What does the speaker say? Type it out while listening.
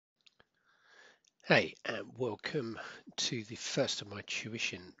Hey, and welcome to the first of my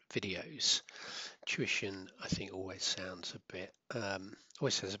tuition videos. Tuition, I think, always sounds a bit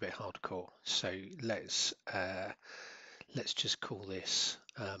hardcore. So let's just call this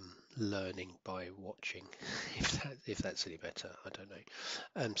learning by watching, if that's any better. I don't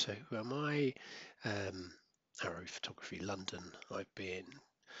know. So who am I? Arrow Photography London. I've been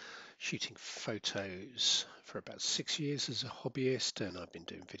shooting photos for about 6 years as a hobbyist, and I've been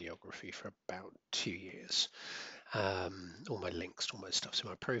doing videography for about 2 years. All my links to all my stuff's in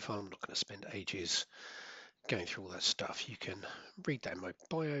my profile. I'm not going to spend ages going through all that stuff. You can read that in my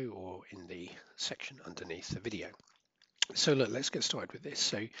bio or in the section underneath the video. So look, let's get started with this.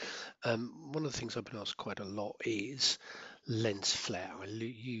 So one of the things I've been asked quite a lot is lens flare. I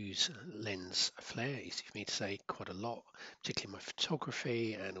use lens flare, easy for me to say, quite a lot, particularly in my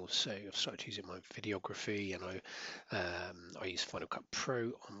photography, and also I've started using my videography, and I use Final Cut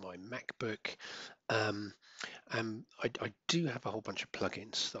Pro on my MacBook. Um, I do have a whole bunch of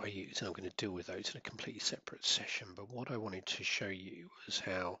plugins that I use, and I'm going to deal with those in a completely separate session. But what I wanted to show you was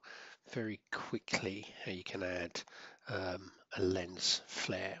how very quickly how you can add a lens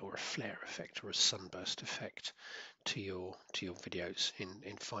flare or a flare effect or a sunburst effect to your videos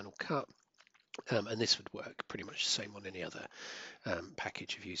in Final Cut. And this would work pretty much the same on any other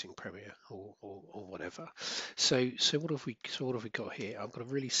package of using Premiere or whatever. So what have we got here? I've got a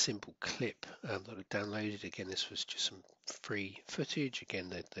really simple clip that I downloaded. Again, this was just some free footage. Again,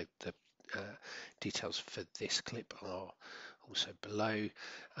 the details for this clip are also below,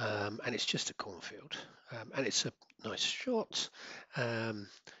 and it's just a cornfield, and it's a nice shot,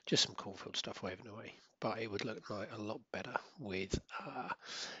 just some cornfield stuff waving away. But it would look like a lot better with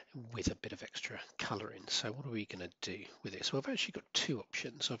a bit of extra color in. So what are we going to do with this? Well, I've actually got two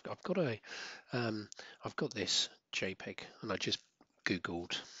options. I've got this JPEG, and I just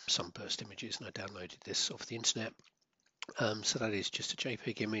Googled sunburst images, and I downloaded this off the internet. So that is just a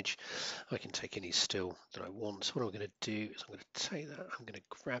JPEG image. I can take any still that I want. So what I'm going to do is I'm going to take that, I'm going to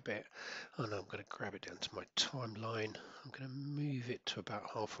grab it, and I'm going to grab it down to my timeline. I'm going to move it to about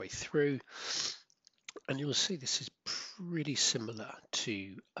halfway through, and you'll see this is pretty similar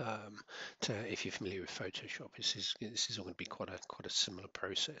to if you're familiar with Photoshop. This is all going to be quite a similar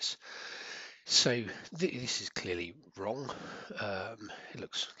process. So this is clearly wrong. It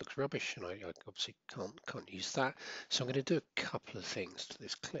looks rubbish, and I obviously can't use that. So I'm going to do a couple of things to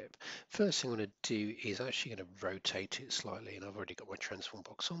this clip. First thing I'm going to do is actually going to rotate it slightly, and I've already got my transform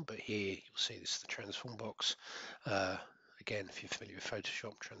box on, but here you'll see this is the transform box. Again, if you're familiar with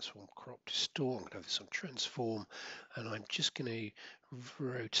Photoshop, transform, crop, distort, I'm going to have this on transform, and I'm just going to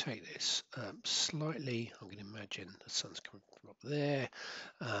rotate this slightly. I'm going to imagine the sun's coming from up there.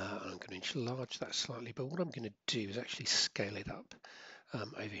 I'm going to enlarge that slightly, but what I'm going to do is actually scale it up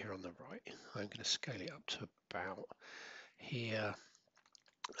over here on the right. I'm going to scale it up to about here,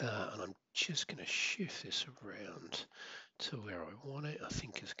 and I'm just going to shift this around to where I want it. I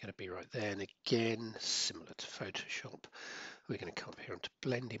think it's going to be right there. And again, similar to Photoshop, we're going to come here onto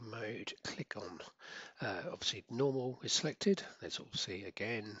blending mode, click on, obviously normal is selected. Let's all see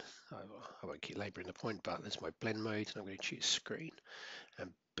again, I won't keep laboring the point, but there's my blend mode, and I'm going to choose screen,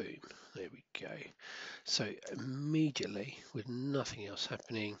 and boom, there we go. So immediately, with nothing else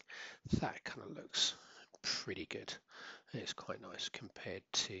happening, that kind of looks pretty good. It's quite nice compared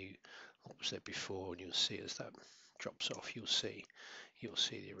to what was there before, and you'll see as that drops off, you'll see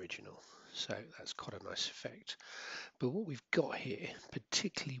the original. So that's quite a nice effect. But what we've got here,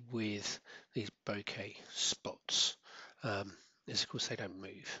 particularly with these bokeh spots, is of course they don't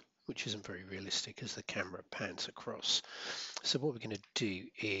move, which isn't very realistic as the camera pans across. So what we're going to do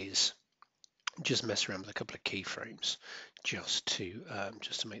is just mess around with a couple of keyframes just to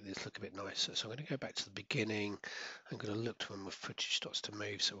make this look a bit nicer. So I'm going to go back to the beginning. I'm going to look to when my footage starts to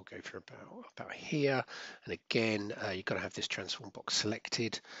move. So we'll go for about here. And again, you've got to have this transform box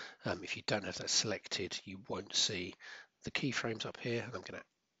selected. If you don't have that selected, you won't see the keyframes up here. And I'm going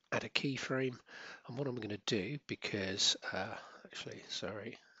to add a keyframe. And what I'm going to do, because add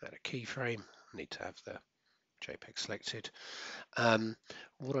a keyframe, I need to have the JPEG selected.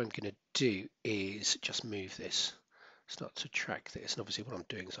 What I'm going to do is just move this, start to track this, and obviously what I'm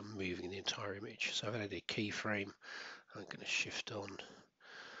doing is I'm moving the entire image. So I've added a keyframe. I'm going to shift on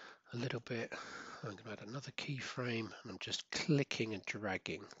a little bit. I'm going to add another keyframe, and I'm just clicking and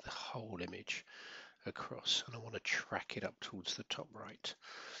dragging the whole image across, and I want to track it up towards the top right.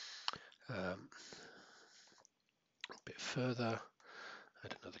 A bit further,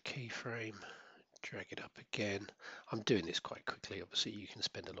 add another keyframe, drag it up again. I'm doing this quite quickly. Obviously, you can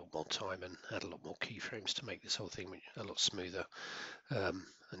spend a lot more time and add a lot more keyframes to make this whole thing a lot smoother,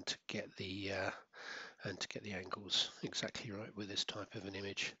 and to get the angles exactly right with this type of an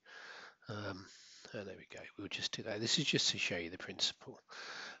image. And there we go. We'll just do that. This is just to show you the principle.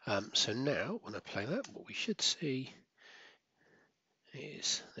 So now, when I play that, what we should see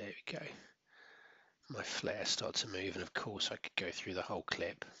is, there we go, my flare starts to move, and of course I could go through the whole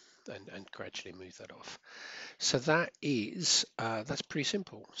clip and gradually move that off. So that is that's pretty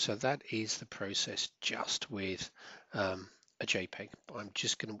simple. So that is the process just with a JPEG. I'm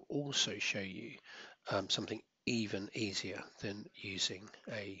just going to also show you something even easier than using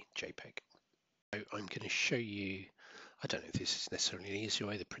a JPEG. So I'm going to show you, I don't know if this is necessarily an easier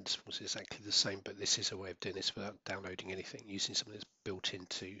way, the principle is exactly the same, but this is a way of doing this without downloading anything, using something that's built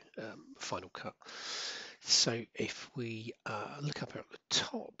into Final Cut. So if we look up here at the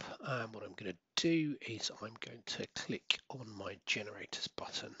top, what I'm going to do is I'm going to click on my generators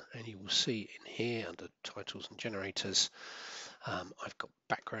button, and you will see in here under titles and generators, I've got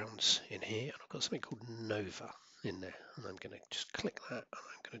backgrounds in here, and I've got something called Nova in there, and I'm going to just click that, and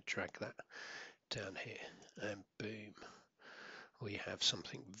I'm going to drag that down here, and boom, we have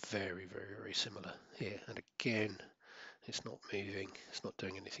something very, very, very similar here. And again, it's not moving, it's not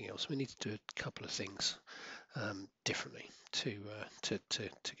doing anything else. We need to do a couple of things differently to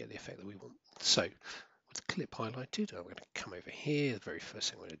get the effect that we want. So with the clip highlighted, I'm going to come over here. The very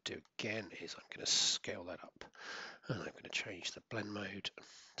first thing I'm going to do again is I'm going to scale that up, and I'm going to change the blend mode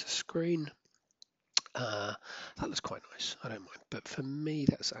to screen. That looks quite nice, I don't mind, but for me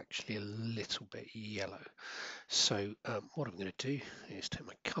that's actually a little bit yellow. So what I'm going to do is take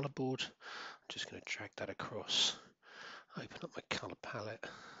my color board, I'm just going to drag that across, open up my color palette,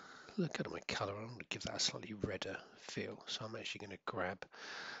 look at my color, I'm going to give that a slightly redder feel. So I'm actually going to grab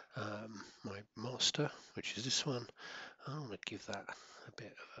my master, which is this one. I want to give that a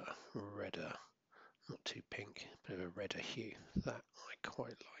bit of a redder, not too pink, a bit of a redder hue. That I quite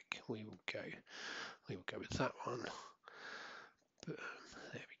like. We will go with that one. Boom.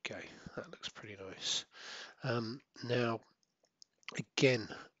 There we go. That looks pretty nice. Now, again,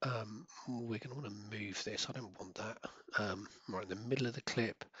 we're going to want to move this. I don't want that right in the middle of the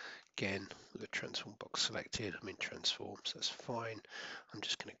clip. Again, with the transform box selected, I'm in transforms, that's fine. I'm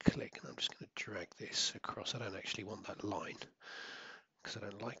just going to click and I'm just going to drag this across. I don't actually want that line because I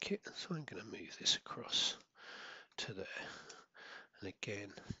don't like it, so I'm going to move this across to there. And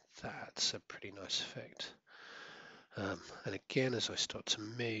again, that's a pretty nice effect. And again, as I start to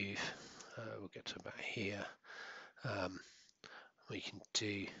move, we'll get to about here. We can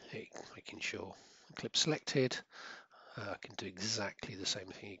do it, making sure the clip selected. I can do exactly the same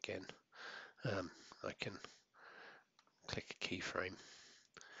thing again. I can click a keyframe,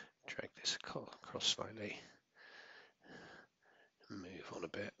 drag this across slightly, move on a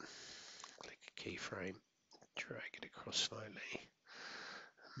bit, click a keyframe, drag it across slightly,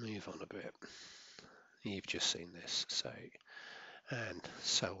 move on a bit. You've just seen this, so and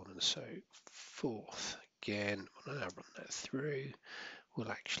so on and so forth. Again, when I run that through,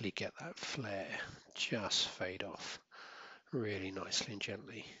 we'll actually get that flare just fade off really nicely and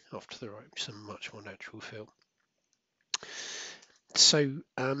gently off to the right, some much more natural feel. So,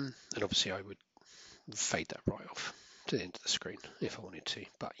 and obviously I would fade that right off to the end of the screen if I wanted to,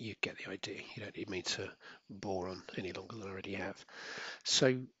 but you get the idea. You don't need me to bore on any longer than I already have.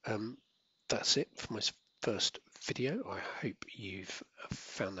 So that's it for my first video. I hope you've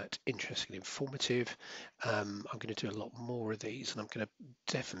found that interesting and informative. I'm going to do a lot more of these, and I'm going to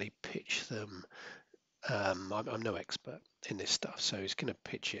definitely pitch them. I'm no expert in this stuff, so it's going to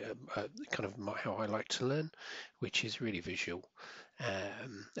pitch it kind of how I like to learn, which is really visual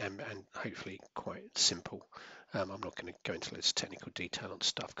and hopefully quite simple. I'm not going to go into loads of technical detail on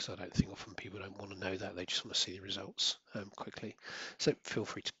stuff because I don't think often people don't want to know that, they just want to see the results quickly. So feel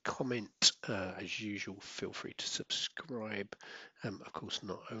free to comment, as usual, feel free to subscribe. Of course,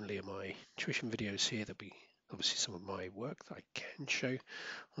 not only are my tuition videos here, there'll be obviously some of my work that I can show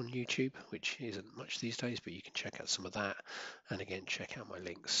on YouTube, which isn't much these days, but you can check out some of that, and again check out my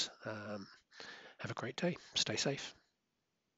links. Have a great day, stay safe.